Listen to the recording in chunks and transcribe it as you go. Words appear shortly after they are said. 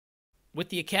With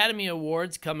the Academy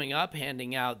Awards coming up,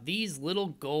 handing out these little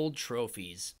gold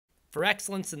trophies for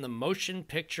excellence in the motion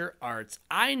picture arts,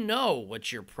 I know what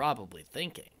you're probably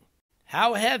thinking.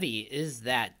 How heavy is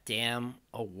that damn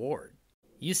award?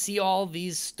 You see all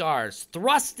these stars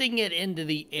thrusting it into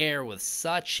the air with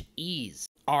such ease.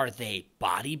 Are they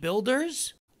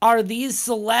bodybuilders? Are these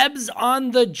celebs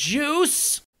on the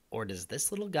juice? Or does this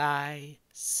little guy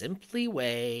simply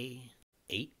weigh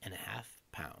 8.5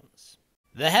 pounds?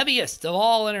 The heaviest of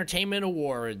all entertainment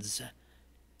awards,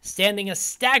 standing a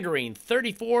staggering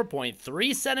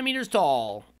 34.3 centimeters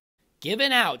tall,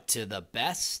 given out to the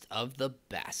best of the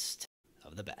best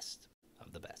of the best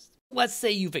of the best. Let's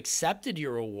say you've accepted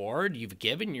your award, you've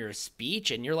given your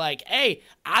speech, and you're like, hey,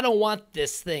 I don't want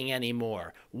this thing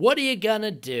anymore. What are you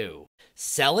gonna do?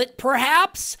 Sell it,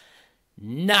 perhaps?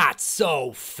 Not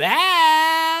so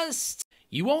fast!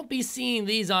 You won't be seeing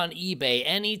these on eBay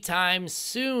anytime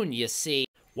soon, you see.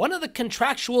 One of the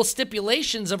contractual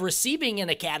stipulations of receiving an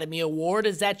Academy Award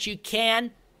is that you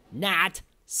can not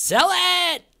sell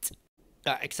it!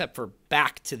 Except for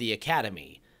back to the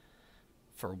Academy.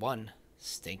 For one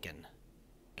stinking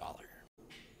dollar.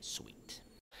 Sweet.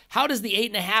 How does the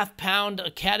 8.5 pound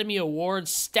Academy Award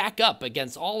stack up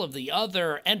against all of the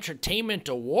other entertainment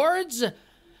awards?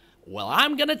 Well,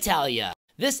 I'm gonna tell you.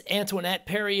 This Antoinette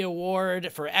Perry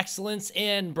Award for Excellence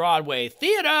in Broadway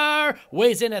Theater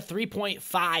weighs in at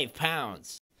 3.5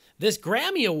 pounds. This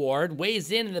Grammy Award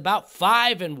weighs in at about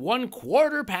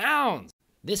 5.25 pounds.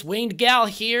 This winged gal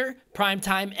here,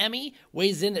 Primetime Emmy,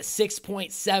 weighs in at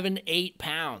 6.78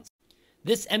 pounds.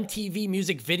 This MTV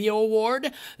Music Video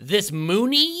Award, this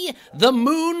Mooney, the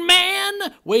Moon Man,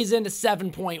 weighs in at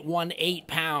 7.18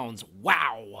 pounds.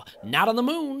 Wow, not on the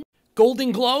moon.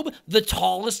 Golden Globe, the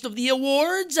tallest of the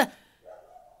awards,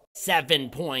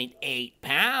 7.8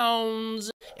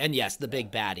 pounds. And yes, the big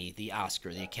baddie, the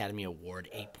Oscar, the Academy Award,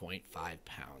 8.5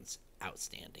 pounds.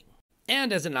 Outstanding.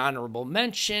 And as an honorable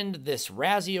mention, this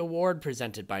Razzie Award,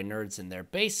 presented by Nerds in Their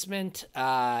Basement,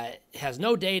 has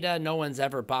no data. No one's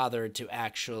ever bothered to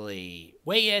actually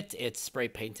weigh it. It's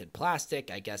spray-painted plastic.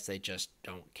 I guess they just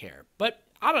don't care. But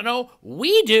I don't know.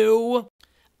 We do.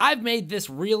 I've made this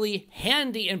really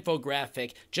handy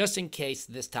infographic just in case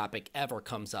this topic ever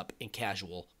comes up in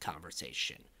casual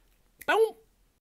conversation. Boom!